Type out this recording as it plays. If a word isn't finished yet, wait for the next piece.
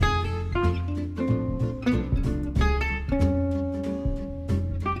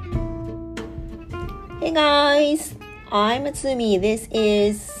Hey guys, I'm Matsumi. This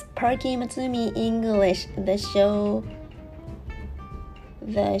is Parky Matsumi English, the show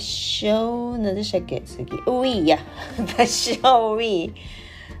何でしたっけ次 the show we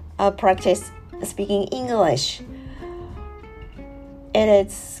practice speaking English. It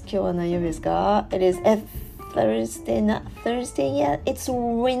is 今日は何曜日ですか It is a Thursday, not Thursday yet. It's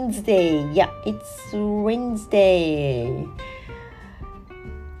Wednesday. Yeah, it's Wednesday.How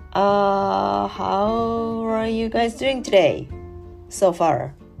are you guys doing today so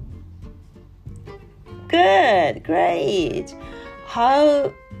far? Good, great.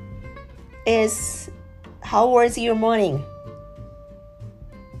 How was your morning?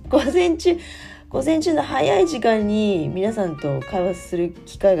 午前中の早い時間に皆さんと会話する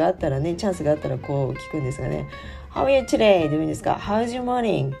機会があったらね、チャンスがあったらこう聞くんですがね。How are you today? どういうんですか How's your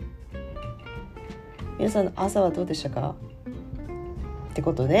morning? 皆さんの朝はどうでしたかって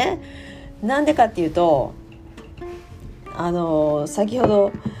ことね。なんでかっていうと先ほ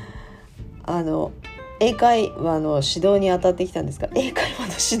ど英会話の指導に当たってきたんですが、英会話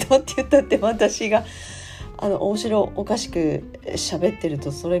の指導って言ったって私が面白おかしく喋ってる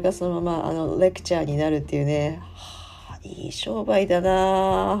とそれがそのままレクチャーになるっていうね、いい商売だ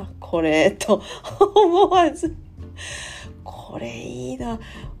なこれと思わず、これいいな、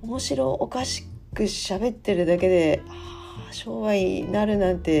面白おかしく喋ってるだけで商売になる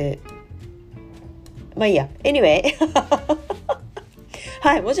なんて、まあいいや anyway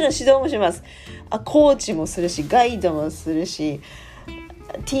はい、もちろん指導もします。コーチもするし、ガイドもするし、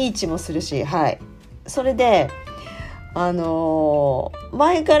ティーチもするし、はい。それで前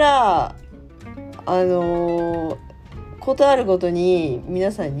からことあるごとに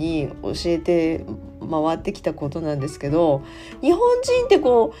皆さんに教えて回ってきたことなんですけど、日本人って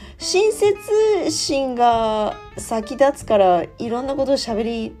こう親切心が先立つからいろんなことを喋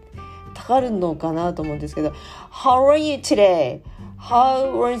りたがるのかなと思うんですけど、 How are you today?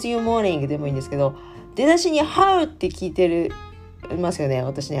 How was your morning? でもいいんですけど、出だしに How って聞いてますよね、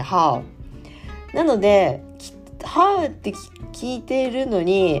私ね。 How なので How って聞いてるの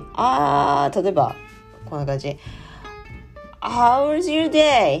に、例えばこんな感じ、 How was your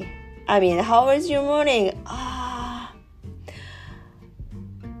day? I mean, how was your morning?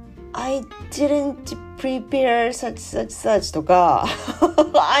 I didn't prepare such とか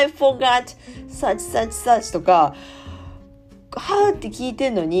I forgot such とか、How って聞いて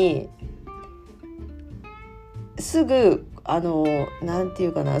んのにすぐなんてい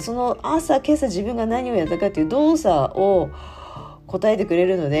うかな、その今朝自分が何をやったかっていう動作を答えてくれ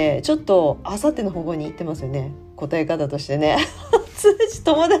るので、ちょっとあさっての方向に行ってますよね、答え方としてね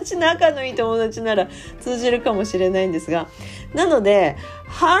仲のいい友達なら通じるかもしれないんですが、なので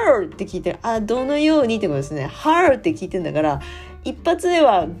How って聞いてる、どのようにってことですね。 How って聞いてんだから、一発目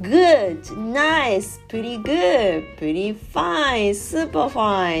は Good, Nice, Pretty Good, Pretty Fine, Super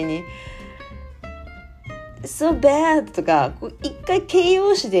Fine, So Bad とか、一回形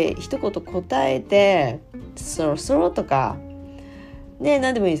容詞で一言答えて、そろそろとかね、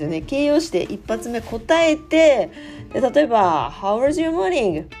何でもいいですよね。形容詞で一発目答えて、で例えば How was your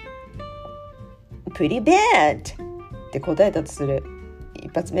morning? Pretty bad って答えたとする。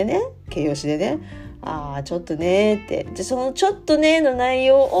一発目ね、形容詞でね、ちょっとねって。でそのちょっとねの内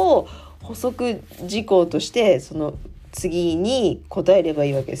容を補足事項としてその次に答えればい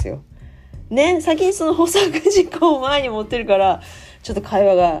いわけですよね。先にその補足事項を前に持ってるからちょっと会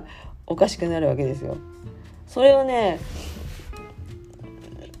話がおかしくなるわけですよ。それをね、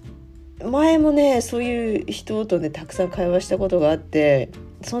前もねそういう人とねたくさん会話したことがあって、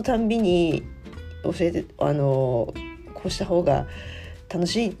そのたんびに教えてこうした方が楽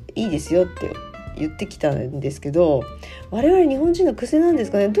しい、いいですよって言ってきたんですけど、我々日本人の癖なんで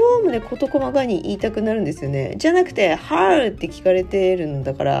すかね、どうもね事細かに言いたくなるんですよね。じゃなくて How って聞かれてるん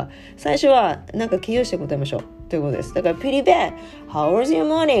だから、最初はなんか形容詞で答えましょうということです。だから Pretty bad, How was your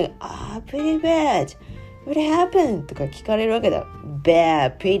morning? Pretty bad, What happened? とか聞かれるわけだ。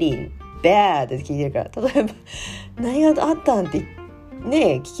 Bad, pretty bad って聞いてるから、例えば何があったんって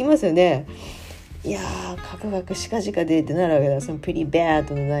ね聞きますよね。いやカクカクシカシカでってなるわけだ。その pretty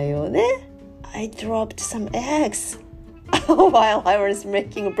bad の内容ね。 I dropped some eggs while I was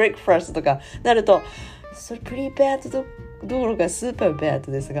making breakfast とかなると、それ pretty bad どころかスーパー bad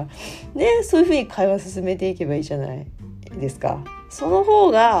ですがね、そういうふうに会話進めていけばいいじゃないですか。その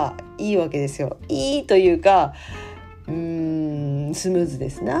方がいいわけですよ。いいというかスムーズで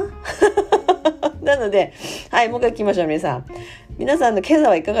すななので、はい、もう一回聞きましょう。皆さんの今朝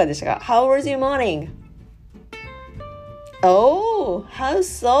はいかがでしたか？ How was your morning? Oh, how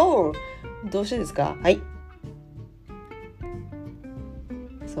so? どうしてですか？はい。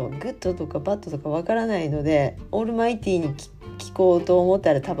そうグッドとかバッドとかわからないので、オールマイティに聞こうと思っ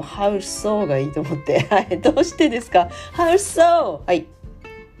たら多分 How so がいいと思って、はい、どうしてですか How so。 はい、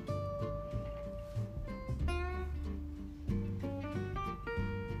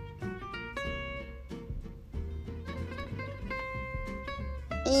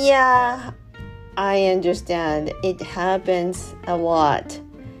いや、I understand it happens a lot。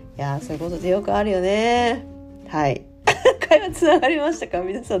 いや、そういうことでよくあるよね。はい。会話つながりましたか、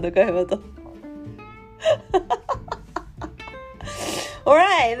皆さんの会話と。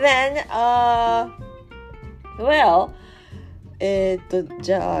Alright then、well、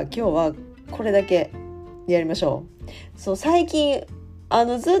じゃあ今日はこれだけやりましょう。そう、最近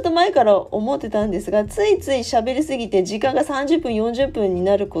ずっと前から思ってたんですが、ついつい喋りすぎて時間が30分40分に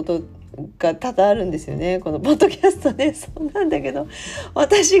なることが多々あるんですよね、このポッドキャストで。そうなんだけど、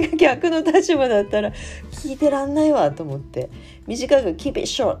私が逆の立場だったら聞いてらんないわと思って、短く keep it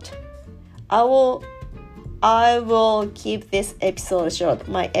short。 I will keep this episode short.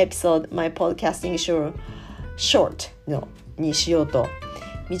 My podcasting short のにしようと、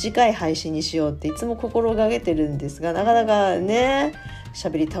短い配信にしようっていつも心がけてるんですが、なかなかね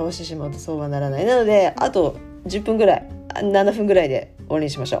喋り倒してしまうとそうはならない。なのであと10分ぐらい、7分ぐらいで終わり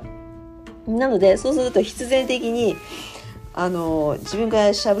にしましょう。なのでそうすると必然的に自分が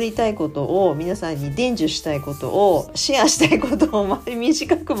喋りたいことを、皆さんに伝授したいことを、シェアしたいことを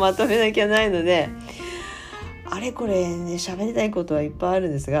短くまとめなきゃないので、あれこれね喋りたいことはいっぱいある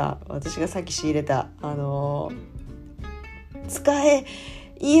んですが、私がさっき仕入れた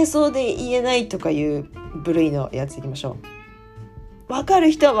言えそうで言えないとかいう部類のやついきましょう。分か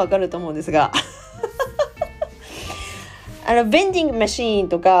る人は分かると思うんですがベンディングマシーン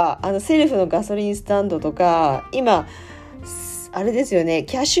とかセルフのガソリンスタンドとか、今あれですよね、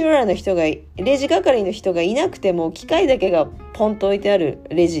キャッシュラーの人が、レジ係の人がいなくても機械だけがポンと置いてある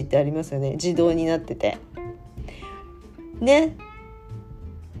レジってありますよね。自動になっててね、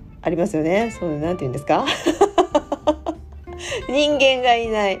ありますよね。そう、なんて言うんですか人間がい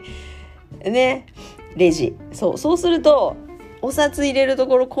ないねレジ。そうするとお札入れると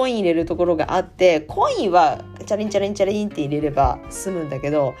ころ、コイン入れるところがあって、コインはチャリンチャリンチャリンって入れれば済むんだ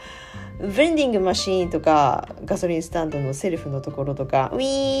けど、ベンディングマシーンとかガソリンスタンドのセルフのところとか、ウ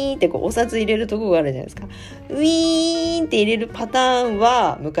ィーンってお札入れるところがあるじゃないですか。ウィーンって入れるパターン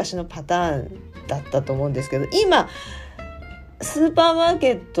は昔のパターンだったと思うんですけど、今スーパーマー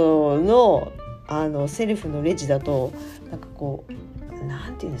ケットのセルフのレジだと、なんかこう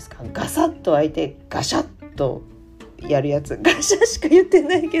なんていうんですか、ガサッと開いてガシャッとやるやつ、ガシャしか言って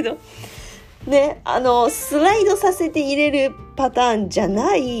ないけどね、スライドさせて入れるパターンじゃ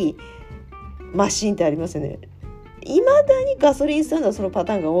ないマシンってありますよね。未だにガソリンスタンドはそのパ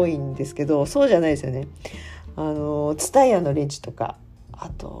ターンが多いんですけど、そうじゃないですよね。ツタヤのレジとか、あ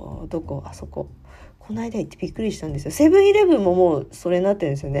とあそここの間行ってびっくりしたんですよ。セブンイレブンももうそれになって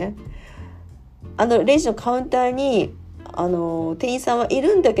るんですよね。レジのカウンターに店員さんはい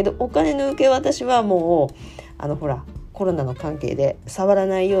るんだけど、お金の受け渡しはもうほらコロナの関係で触ら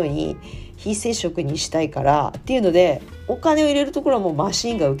ないように非接触にしたいからっていうので、お金を入れるところはもうマ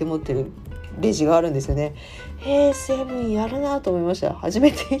シンが受け持ってるレジがあるんですよね。セブンやるなと思いました。初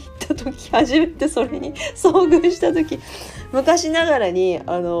めてそれに遭遇した時、昔ながらに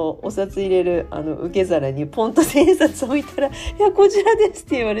お札入れる受け皿にポンと千円札置いたら、いやこちらですっ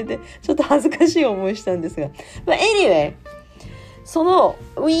て言われて、ちょっと恥ずかしい思いしたんですが、anyway、 その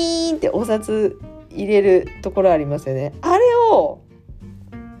ウィーンってお札入れるところありますよね。あれを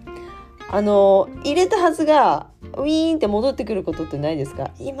入れたはずがウィーンって戻ってくることってないです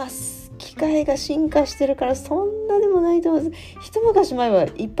か？今機械が進化してるからそんなでもないと思います。一昔前は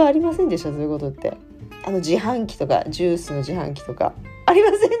いっぱいありませんでした？そういうことって。自販機とかジュースの自販機とかありま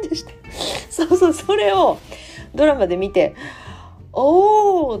せんでした？それをドラマで見て、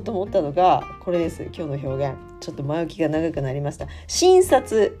おーと思ったのがこれです。今日の表現ちょっと前置きが長くなりました。診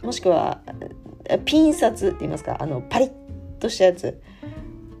察もしくはピン札って言いますか、パリッとしたやつ。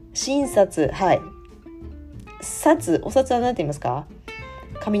診察、はい。お札は何て言いますか？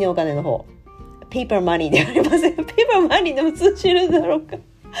紙のお金の方。ペーパーマニーではありません。ペーパーマニーでも通じるんだろうか。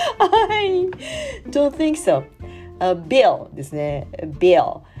I don't think so. bill ですね。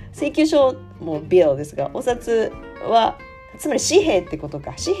bill。請求書も bill ですが、お札はつまり紙幣ってこと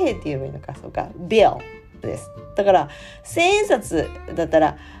か。紙幣って言えばいいのか。そうか。bill です。だから千円札だった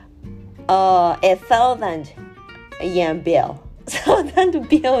ら1,000 yen bill。1000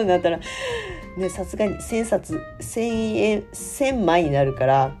 bill になったらね、さすがに1000枚になるか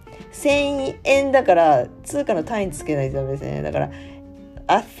ら1000円だから通貨の単位つけないとダメですね。だから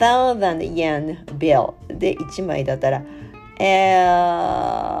 1,000 yen bill で1枚だったら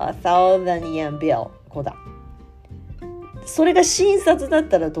thousand yen bill こうだ。それが診察だっ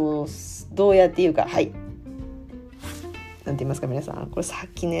たらどうやって言うか。はい。なんて言いますか皆さん。これさっ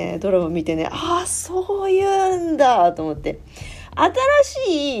きねドラマ見てね、そういうんだと思って。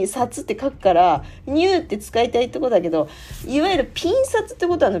新しい札って書くからニューって使いたいってことだけど、いわゆるピン札って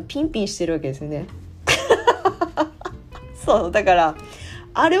ことはピンピンしてるわけですよね。そうだから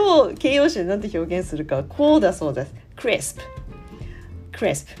あれを形容詞で何て表現するかこうだそうです。crisp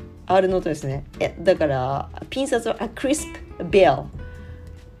R の音ですね。だからピン札はcrisp bill。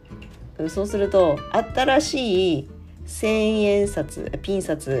 そうすると新しい1000円札ピン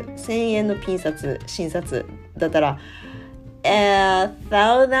札1000円のピン札新札だったら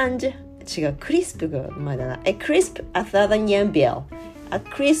thousand 違うクリスプが前だな。crisp a thousand yen bill a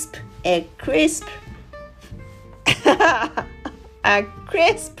crisp a crisp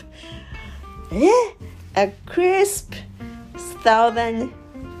thousand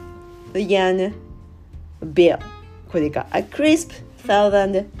yen bill これでいいか。a crisp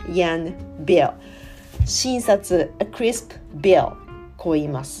thousand yen bill 新札 a crisp bill こう言い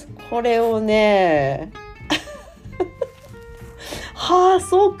ます。これをね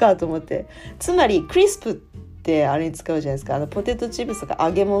そうかと思って。つまりクリスプってあれに使うじゃないですか。ポテトチップスとか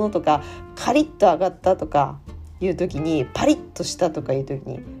揚げ物とかカリッと揚がったとかいう時にパリッとしたとかいう時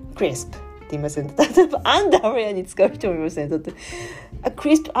にクリスプって言いますよね。例えばアンダーウェアに使う人もいますね。だってク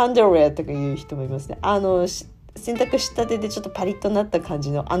リスプアンダーウェアとかいう人もいますね。洗濯したてでちょっとパリッとなった感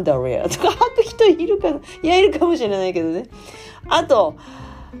じのアンダーウェアとか履く人いるかな。いやいるかもしれないけどね。あと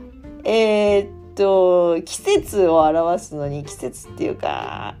季節を表すのに季節っていう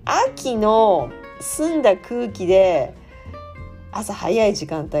か秋の澄んだ空気で朝早い時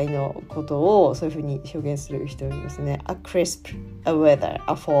間帯のことをそういうふうに表現する人もいますね。A crisp a weather,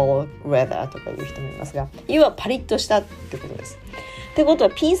 a fall weather とかいう人もいますが、要はパリッとしたってことです。ってことは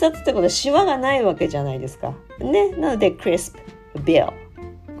ピン札ってことはシワがないわけじゃないですかね。なので crisp bill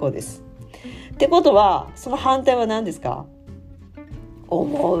こうです。ってことはその反対は何ですか。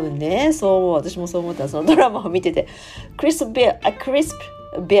思うね。そう思う。私もそう思った。そのドラマを見てて crisp bill a crisp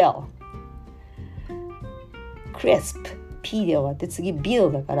bill crisp P で終わって次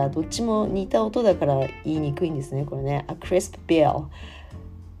bill だからどっちも似た音だから言いにくいんですねこれね。 A crisp bill っ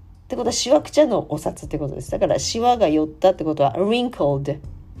てことはシワくちゃのお札ってことです。だからシワが寄ったってことは wrinkled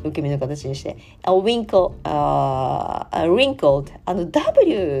受け身の形にして a wrinkled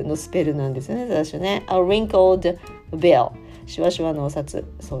W のスペルなんですよね正しくね。 A wrinkled bill シワシワのお札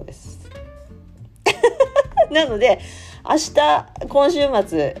そうですなので今週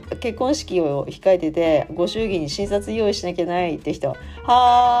末結婚式を控えててご祝儀に新札用意しなきゃないって人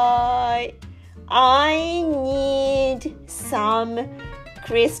はーい I need some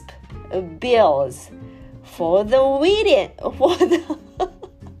crisp bills for the wedding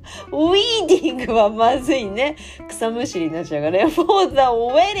weeding はまずいね。草むしりになっちゃうからね。for the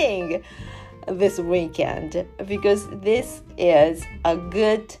wedding this weekend because this is a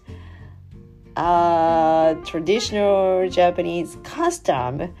good traditional Japanese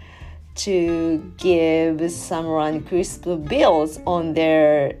custom to give someone crisp bills on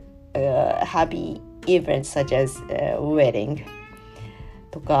their happy events such as wedding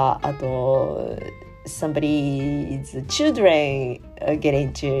とかあと somebody's children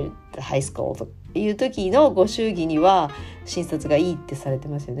getting to the high school という時のご祝儀には新札がいいってされて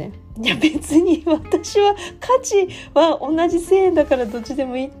ますよね。いや別に私は価値は同じ1000円だからどっちで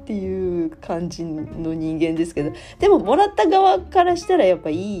もいいっていう感じの人間ですけど、でももらった側からしたらやっぱ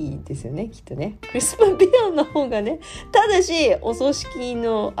いいですよねきっとね。クリスマスビルの方がね。ただしお葬式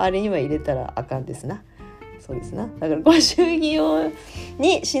のあれには入れたらあかんですな。そうですな。だからご祝儀用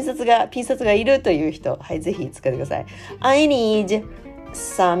にピン札がいるという人、はいぜひ使ってください。I need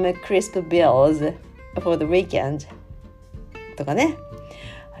some crisp bills for the weekend とかね。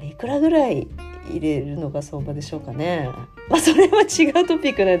あれいくらぐらい入れるのが相場でしょうかね。まあそれは違うトピ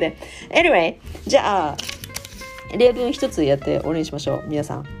ックなので Anyway じゃあ例文一つやって終わりにしましょう。皆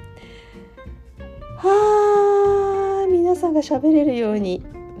さん皆さんが喋れるように、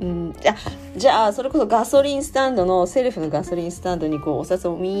じゃあそれこそガソリンスタンドのセルフのガソリンスタンドにこうお札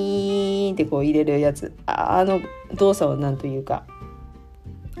をミーンってこう入れるやつ、動作は何というか、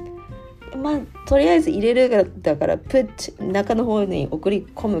まあとりあえず入れるだから put 中の方に送り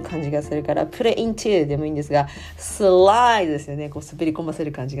込む感じがするから put into でもいいんですが slide ですよね。こう滑り込ませ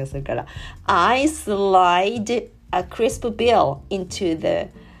る感じがするから I slide a crisp bill into the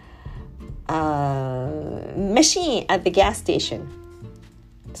machine at the gas station。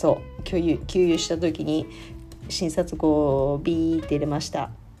 そう給油した時に新札こうビーって入れまし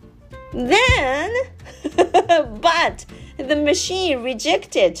た。Then but The machine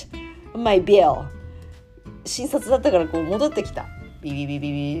rejected my bill. 診察だったからこう戻ってきた。ビビビ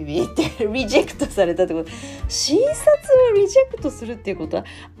ビビビってリジェクトされたってこと。診察をリジェクトするっていうことは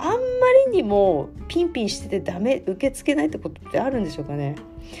あんまりにもピンピンしててダメ、受け付けないってことってあるんでしょうかね。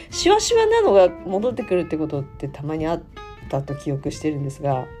シワシワなのが戻ってくるってことってたまにあったと記憶してるんです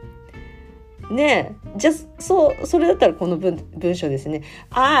がねえ、じゃあそれだったらこの文章ですね。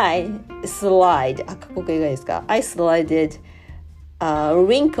I slide 過去形がいいですか。 I slided a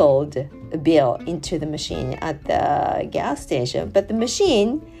wrinkled bill into the machine at the gas station, but the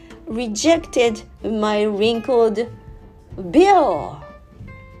machine rejected my wrinkled bill.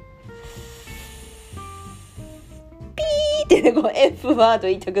 ピーってね、こう F ワード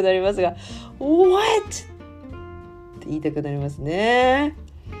言いたくなりますが What? って言いたくなりますね。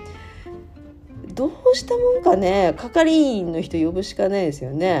どうしたもんかね。係員の人呼ぶしかないです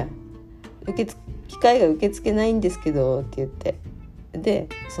よね。機械が受け付けないんですけどって言って、で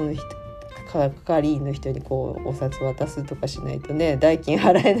その人係員の人にこうお札渡すとかしないとね、代金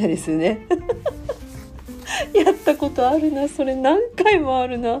払えないですよねやったことあるな、それ何回もあ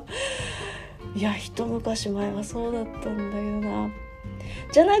るな。いや一昔前はそうだったんだけどな。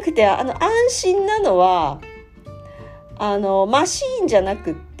じゃなくて安心なのはマシーンじゃな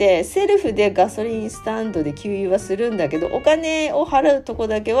くってセルフでガソリンスタンドで給油はするんだけど、お金を払うとこ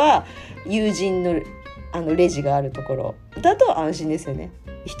だけは友人のレジがあるところだと安心ですよね。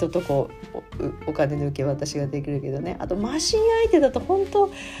人とこう お金の受け渡しができるけどね。あとマシン相手だと本当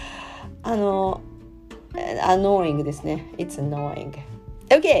annoying ですね。 It's annoying.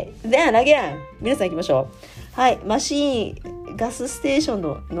 Okay, then again 皆さん行きましょう。はい、マシーンガスステーション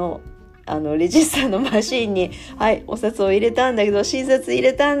のレジスターのマシーンに、はい、お札を入れたんだけど、診察入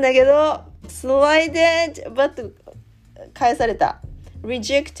れたんだけど slided but 返された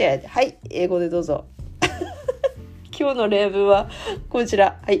rejected。 はい、英語でどうぞ今日の例文はこち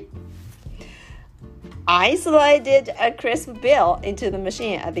ら。はい。I slided a crisp bill into the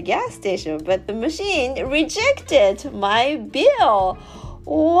machine at the gas station, but the machine rejected my bill.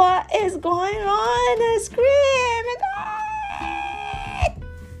 What is going on? I screamed.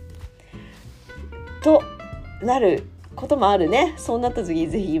 となることもあるね。そうなった時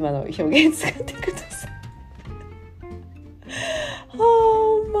ぜひ今の表現使ってください。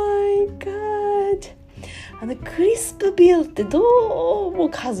Oh my god。クリスプビルってどうも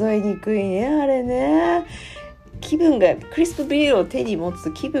数えにくいね、あれね。気分がクリスプビルを手に持つ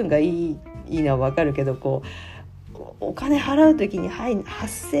と気分がいいのはわかるけど、こうお金払う時に、はい、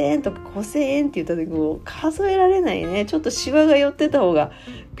8,000円とか5,000円って言った時こう数えられないね。ちょっとシワが寄ってた方が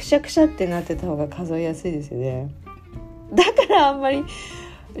くしゃくしゃってなってた方が数えやすいですよね。だからあんまり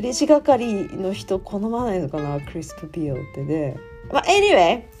レジ係の人好まないのかな、クリスプビルってね。まあ、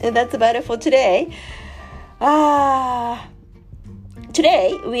anyway, that's about it for today.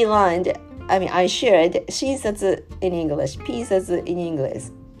 Today we learned, I shared 診察 in English, ピン札 in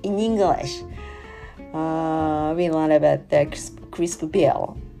English. We learned about the crisp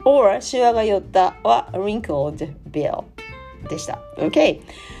bill or シワが寄ったは wrinkled bill でした。Okay.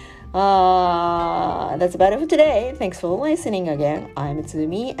 That's about it for today. Thanks for listening again. I'm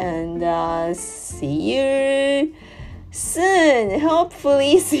Tsumi and see you soon.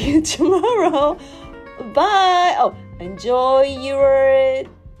 Hopefully see you tomorrow. Bye. Oh, enjoy your